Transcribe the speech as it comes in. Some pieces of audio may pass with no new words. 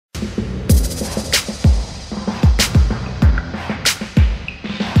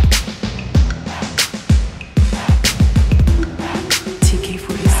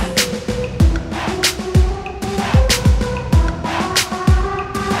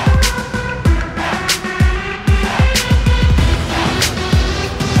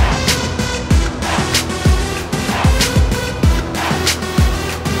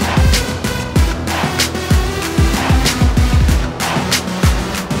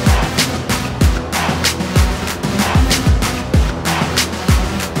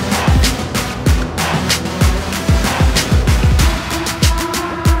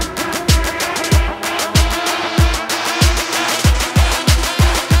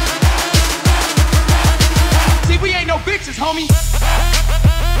homie.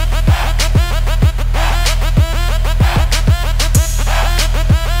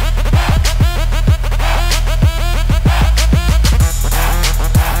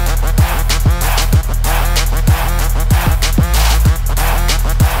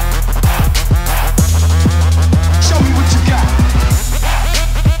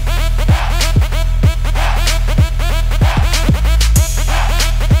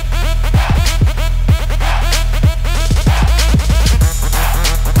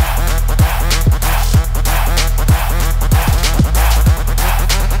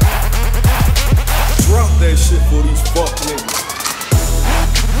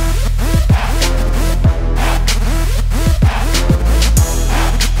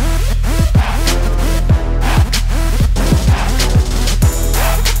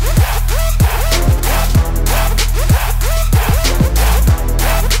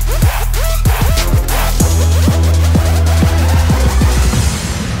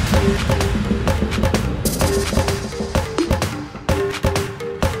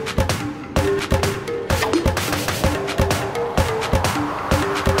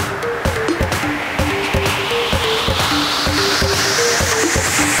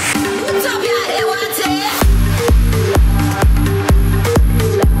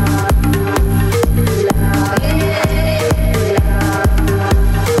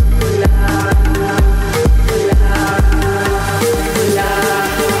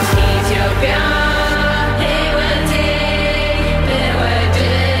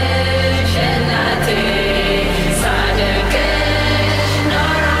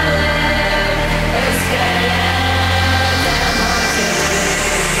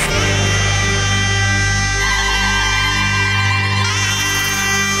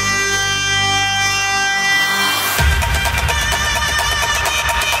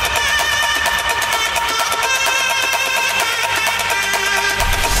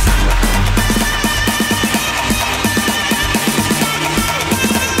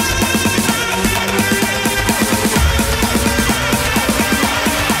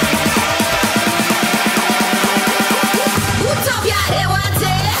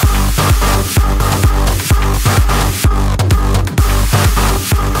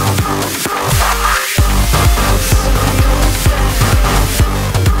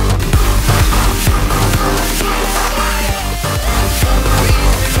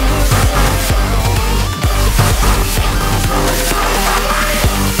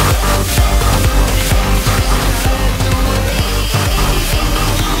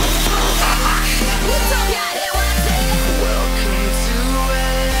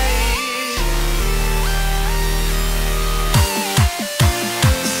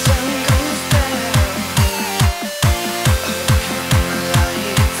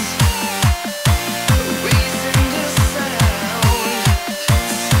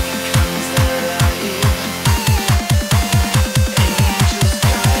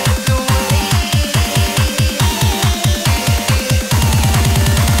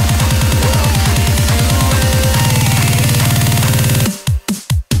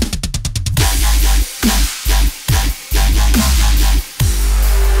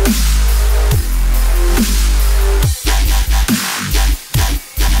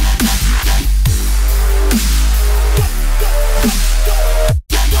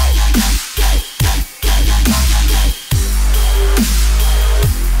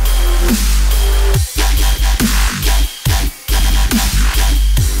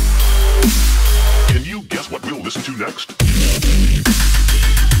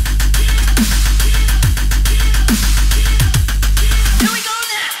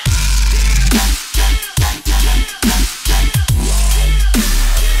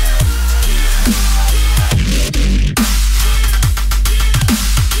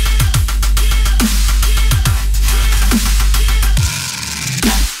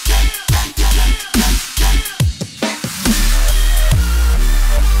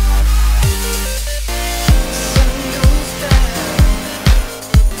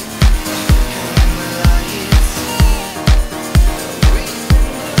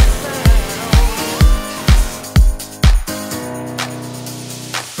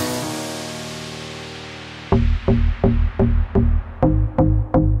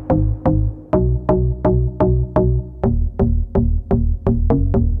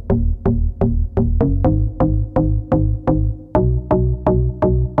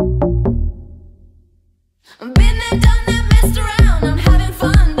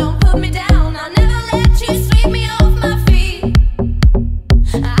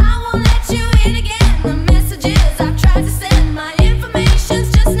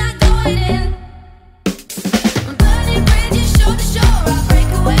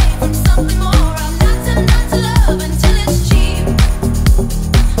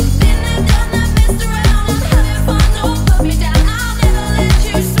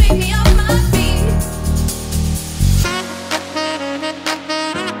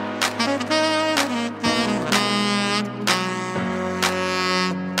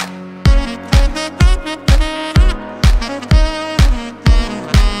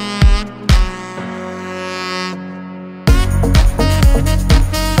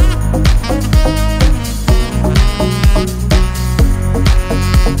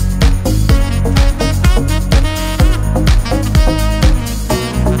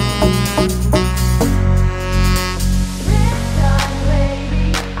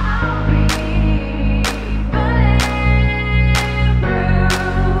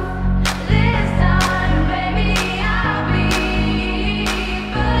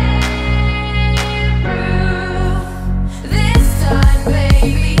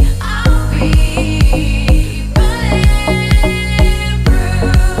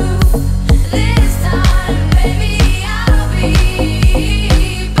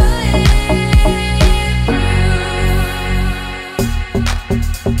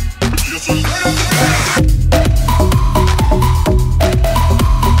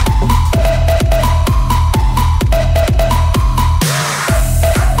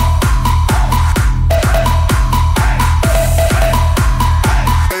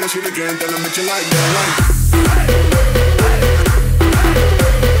 like that.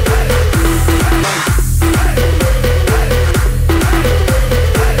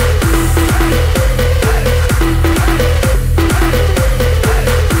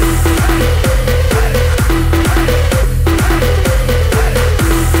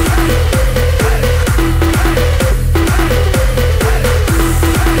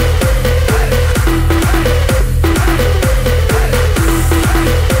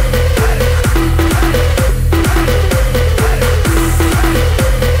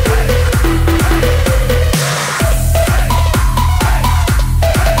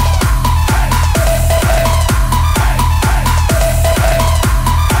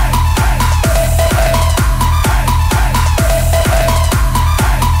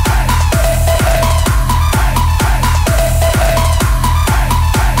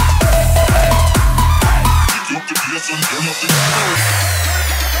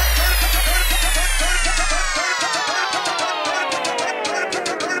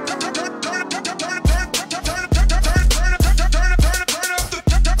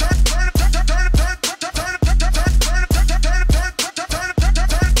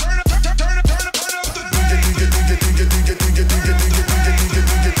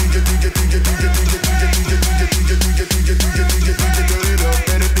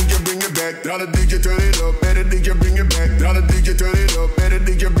 Now the DJ turn it up, better DJ bring it back. Now the DJ turn it up, better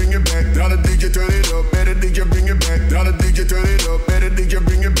DJ bring it back. Now the DJ turn it up, better DJ bring it back. Now the DJ turn it up, better DJ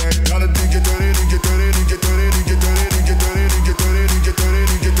bring it back. Now the DJ turn it, DJ turn it, DJ turn it, DJ turn it, DJ turn it, DJ turn it, DJ turn it, DJ turn it,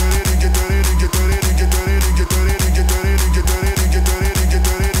 DJ turn it, DJ turn it, DJ turn it, DJ turn it, DJ turn it, DJ turn it, DJ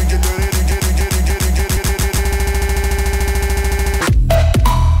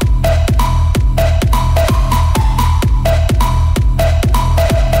turn it, DJ turn it, DJ turn it,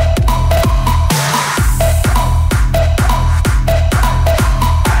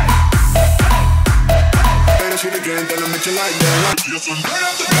 shit again, tell them that you like that. Yes, I'm right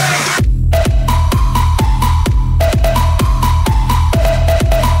off the bat.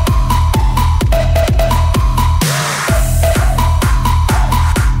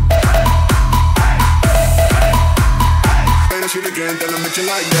 Say that shit again, tell them that you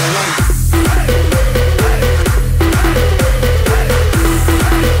like that.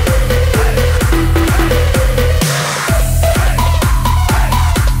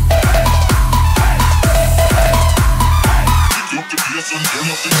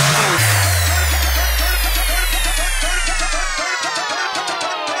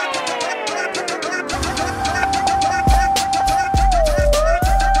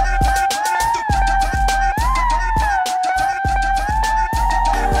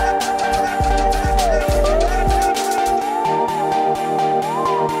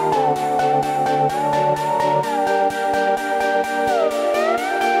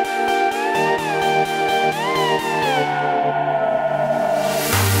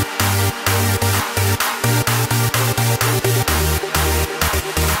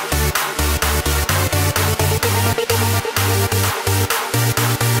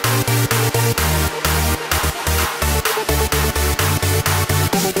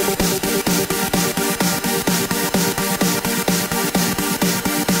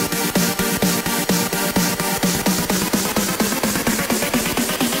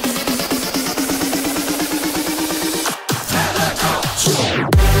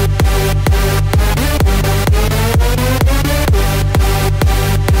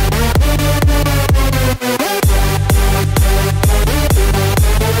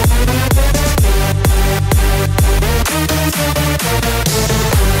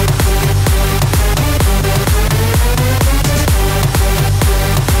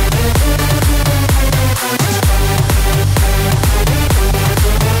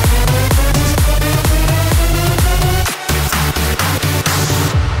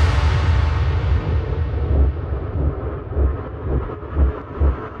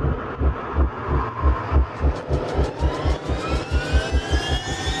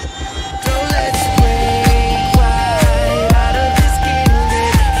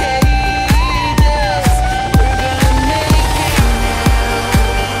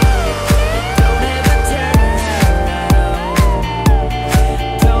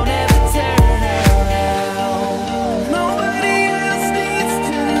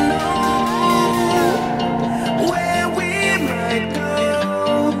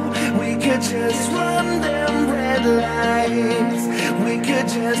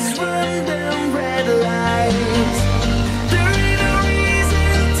 just run them red lights. There ain't no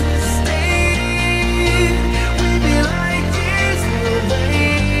reason to stay. We'd be like years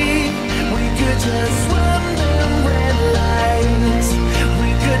away. We could just run them red lights. We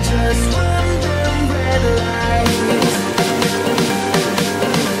could just run them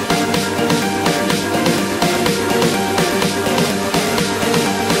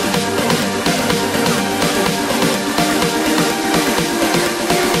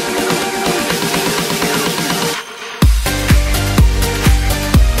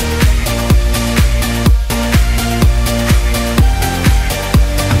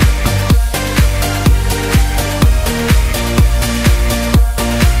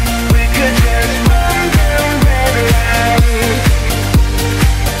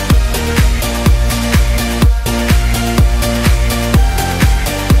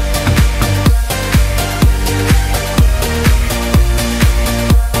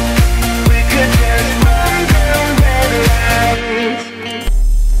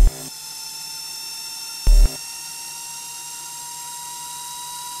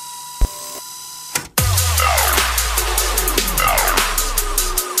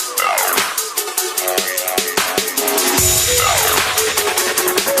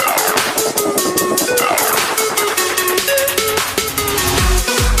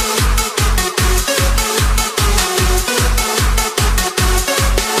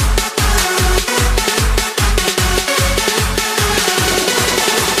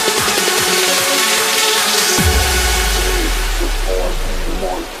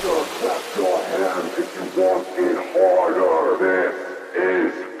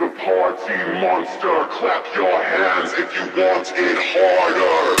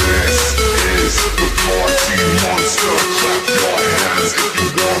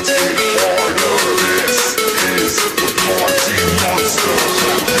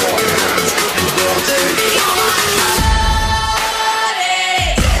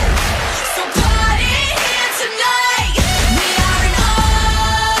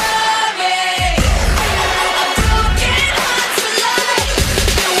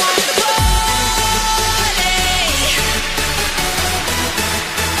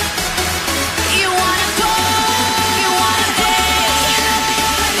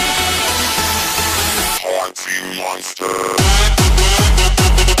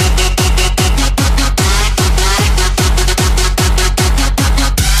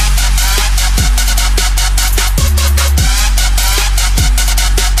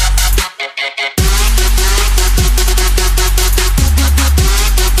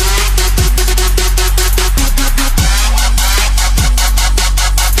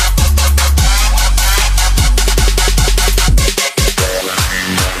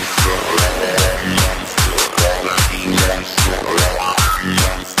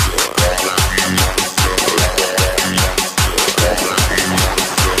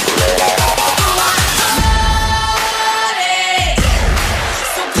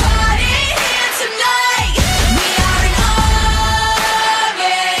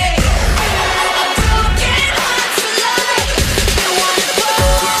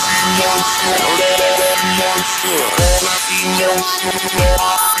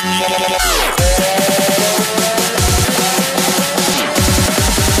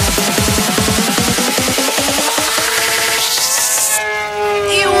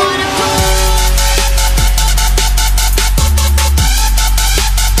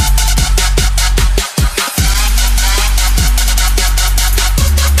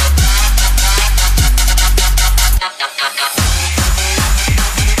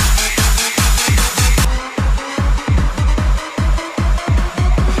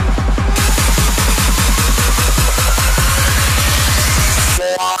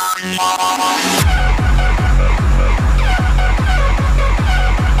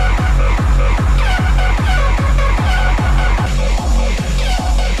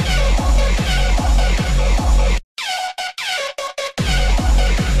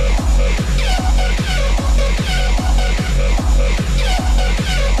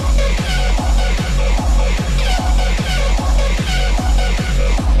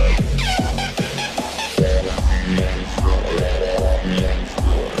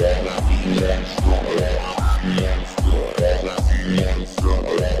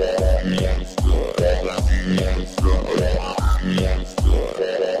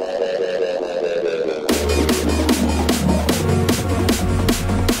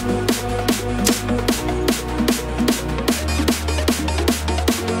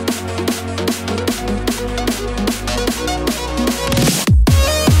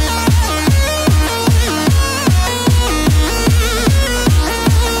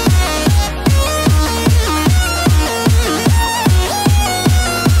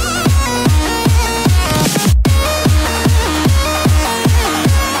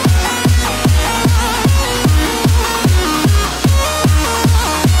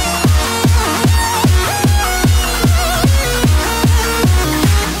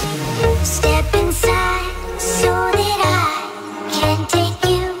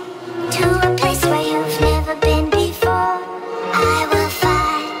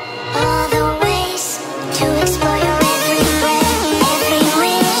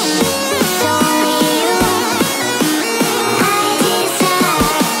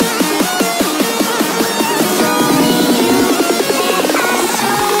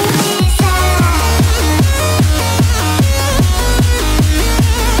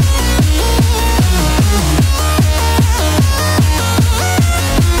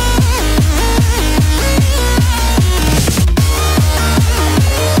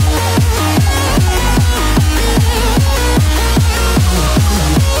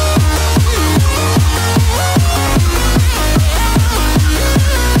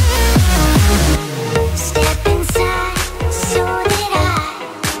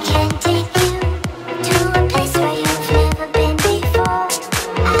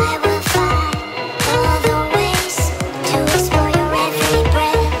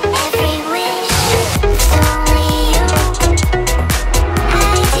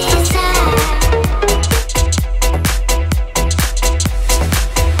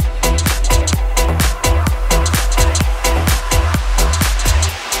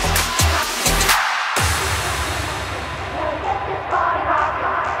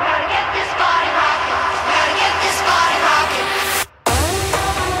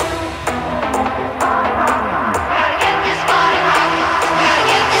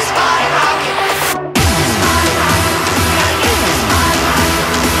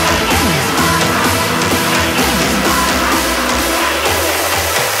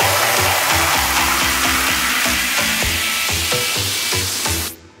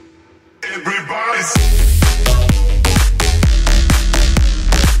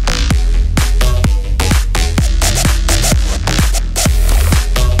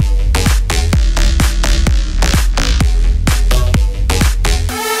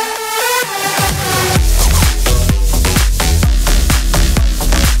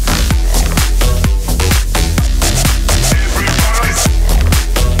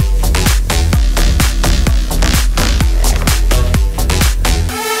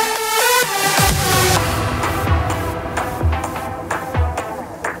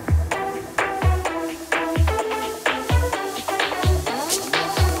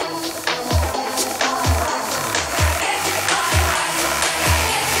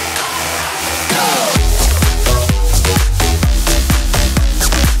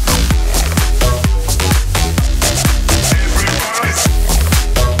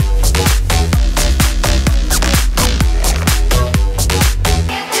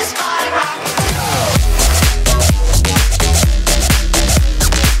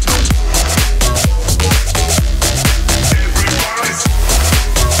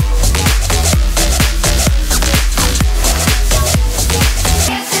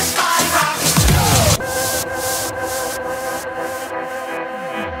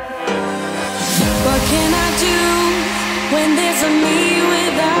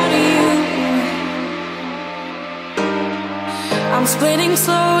fading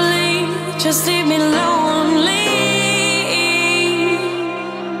slowly, just leave me lonely.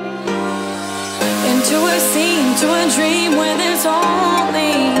 Into a scene, to a dream where there's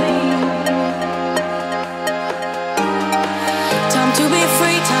only time to be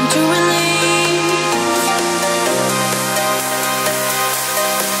free, time to release.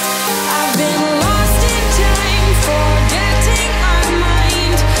 I've been lost in time, forgetting my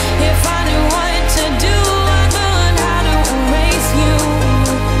mind. If I knew what to do, I'd learn how to erase you.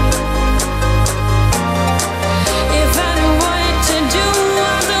 If I knew what to do,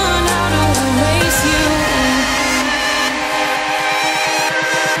 I'd learn how to erase you.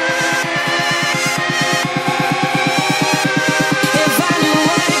 If I knew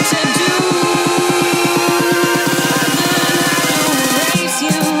what to do, I'd learn how to erase you. If I knew what to do, I'd learn how to erase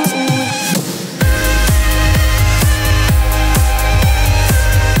you.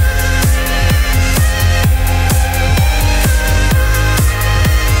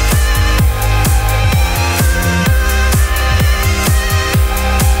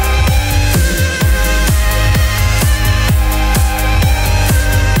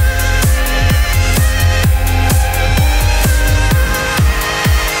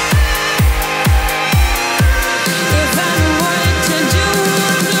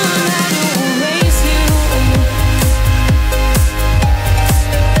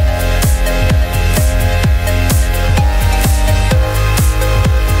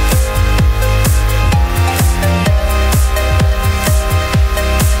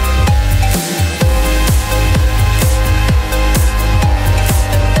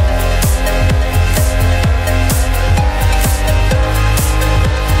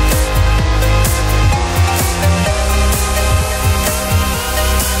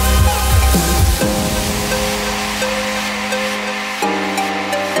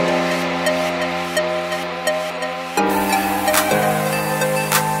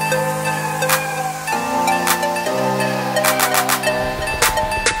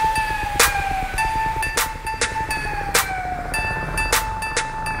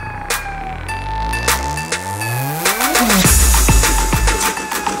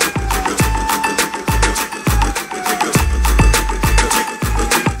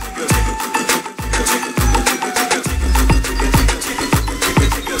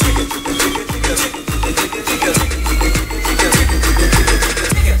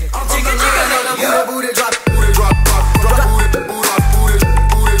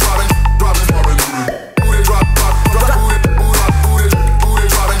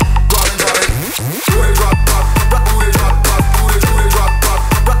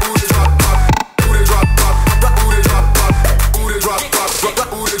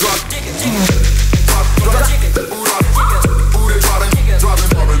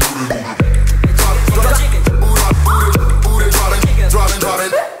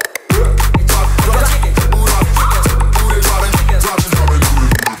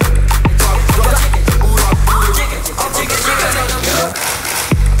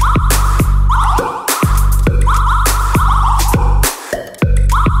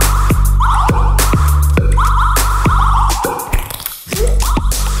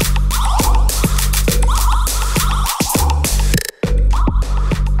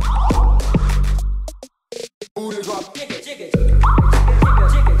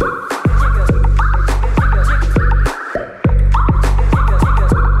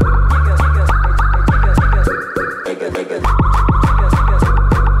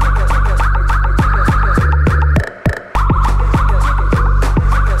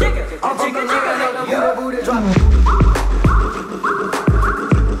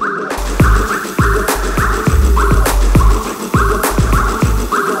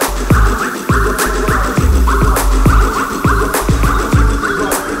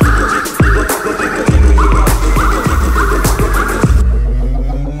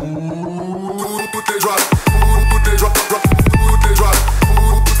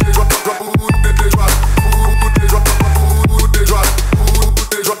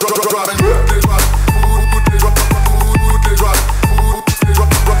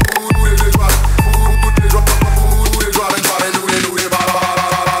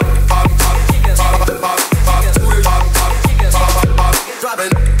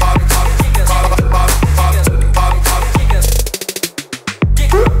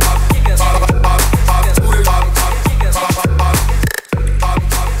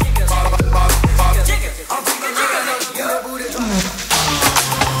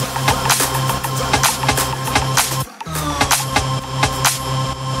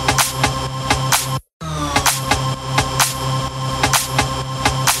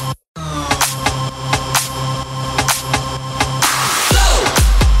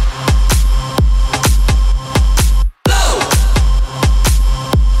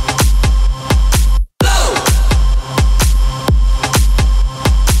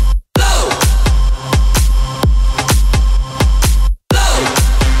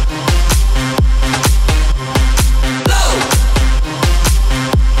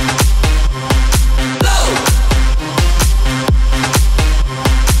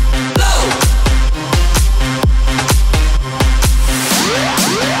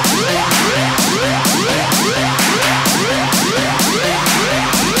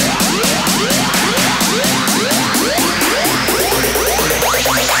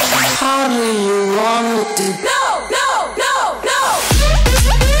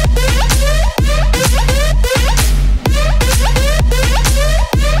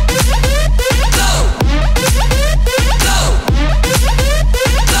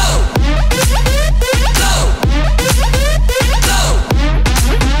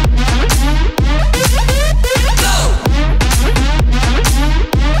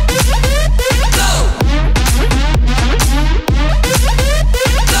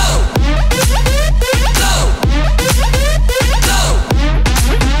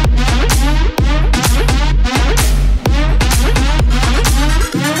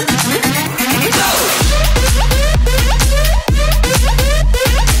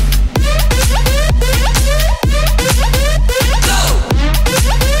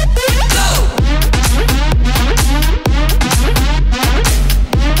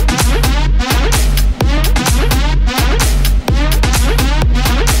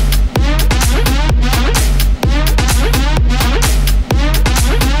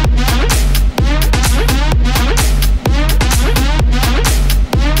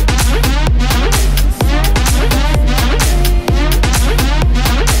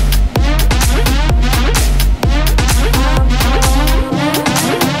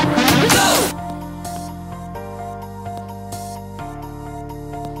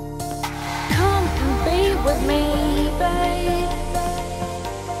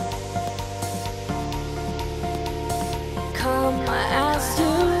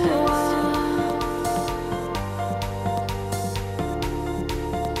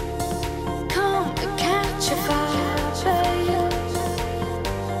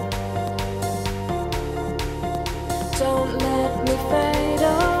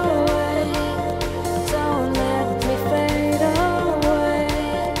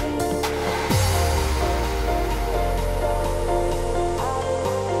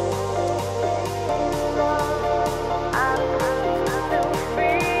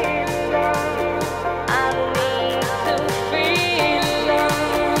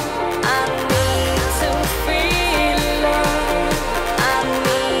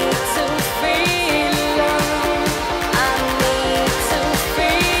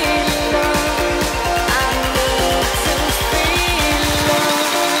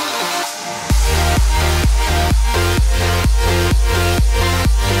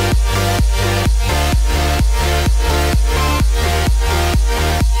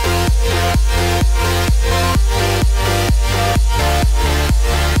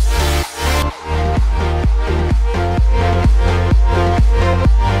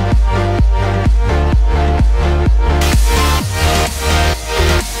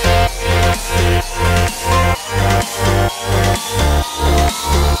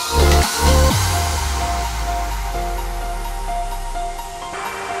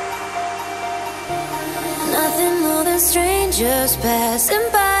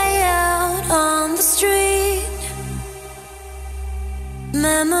 passing by out on the street.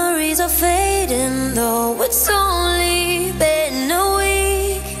 Memories are fading, though it's only been a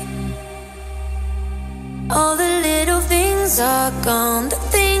week. All the little things are gone, the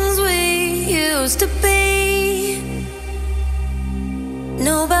things we used to be.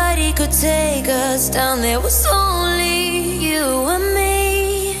 Nobody could take us down, there was only you and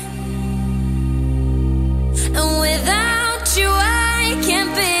me. And without you I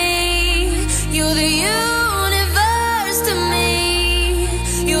can't be. You're the universe to me.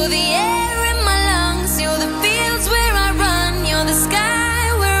 You're the air in my lungs, you're the fields where I run, you're the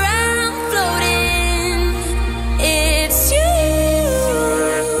sky where I'm floating. It's you,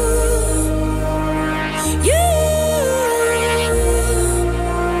 you,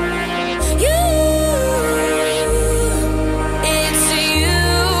 you. It's you.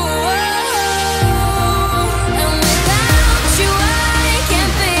 And without you I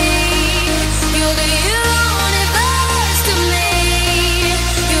can't be. You're the universe to me.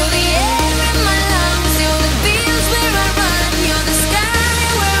 You're the air in my lungs, you're the fields where I run, you're the sky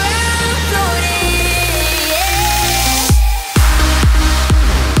where I'm floating.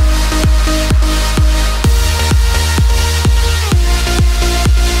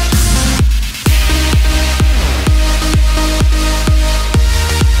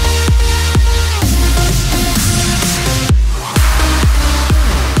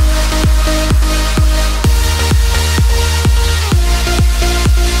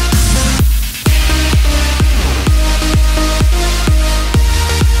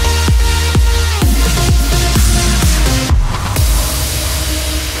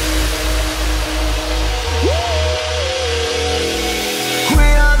 Yeah. We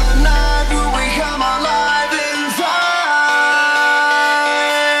are the night when we come alive inside.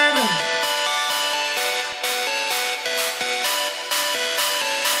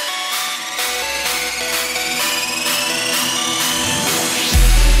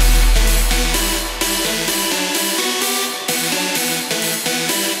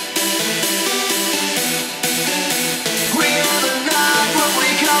 We are the night when we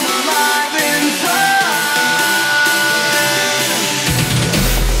come alive inside.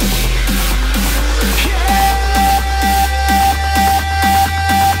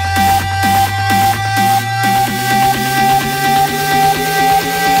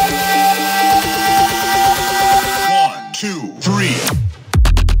 One, two, three.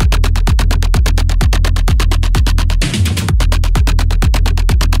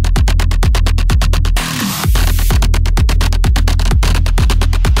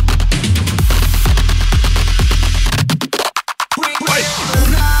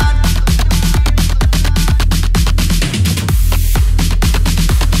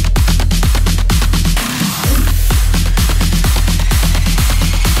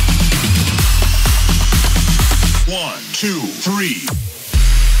 One, two, three.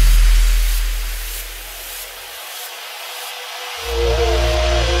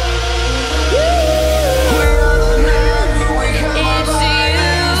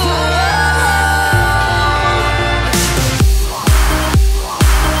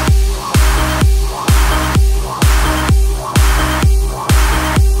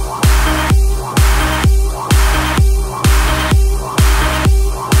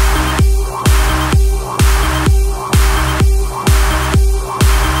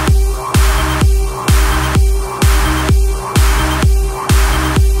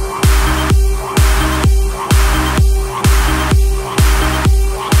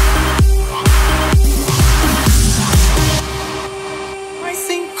 Might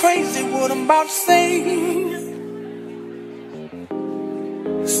seem crazy what I'm about to say.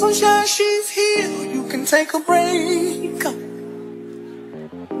 Sunshine, she's here, you can take a break.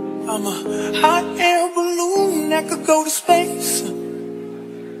 I'm a hot air balloon that could go to space.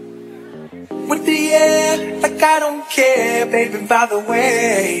 With the air, like I don't care, baby, by the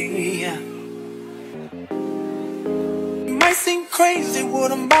way. It might seem crazy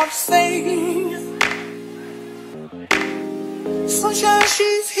what I'm about to say. Sunshine,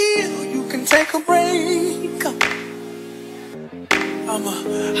 she's here, you can take a break. I'm a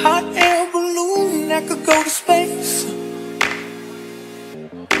hot air balloon that could go to space.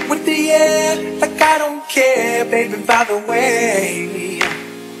 With the air, like I don't care, baby, by the way.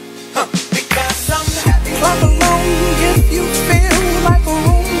 Because I'm happy. Clap along if you feel like a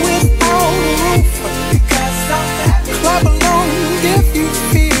room without a roof. Because I'm happy. Clap along if you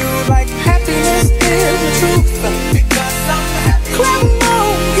feel like happiness is the truth. Because I'm happy. Clap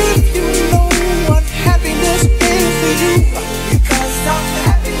along if you know what happiness is for you. Because I'm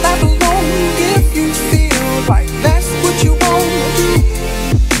happy. Clap along if you feel like that's what you want to do.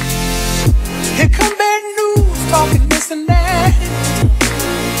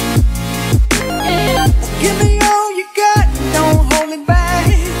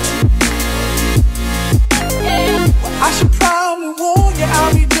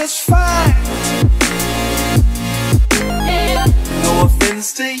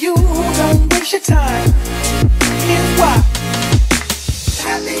 it's your time. Here's why.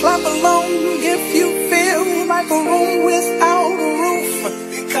 Clap along if you feel like a room without a roof.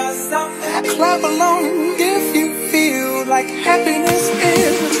 Because I'm happy. Clap along if you feel like happiness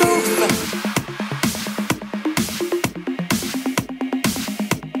is the truth.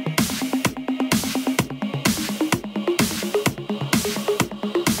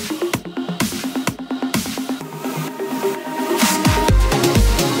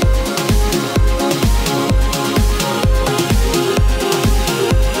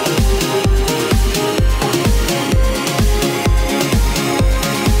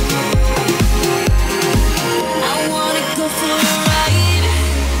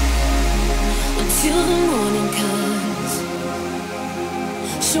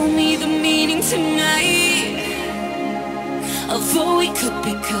 Show me the meaning tonight of what we could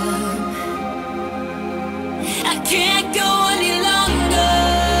become. I can't go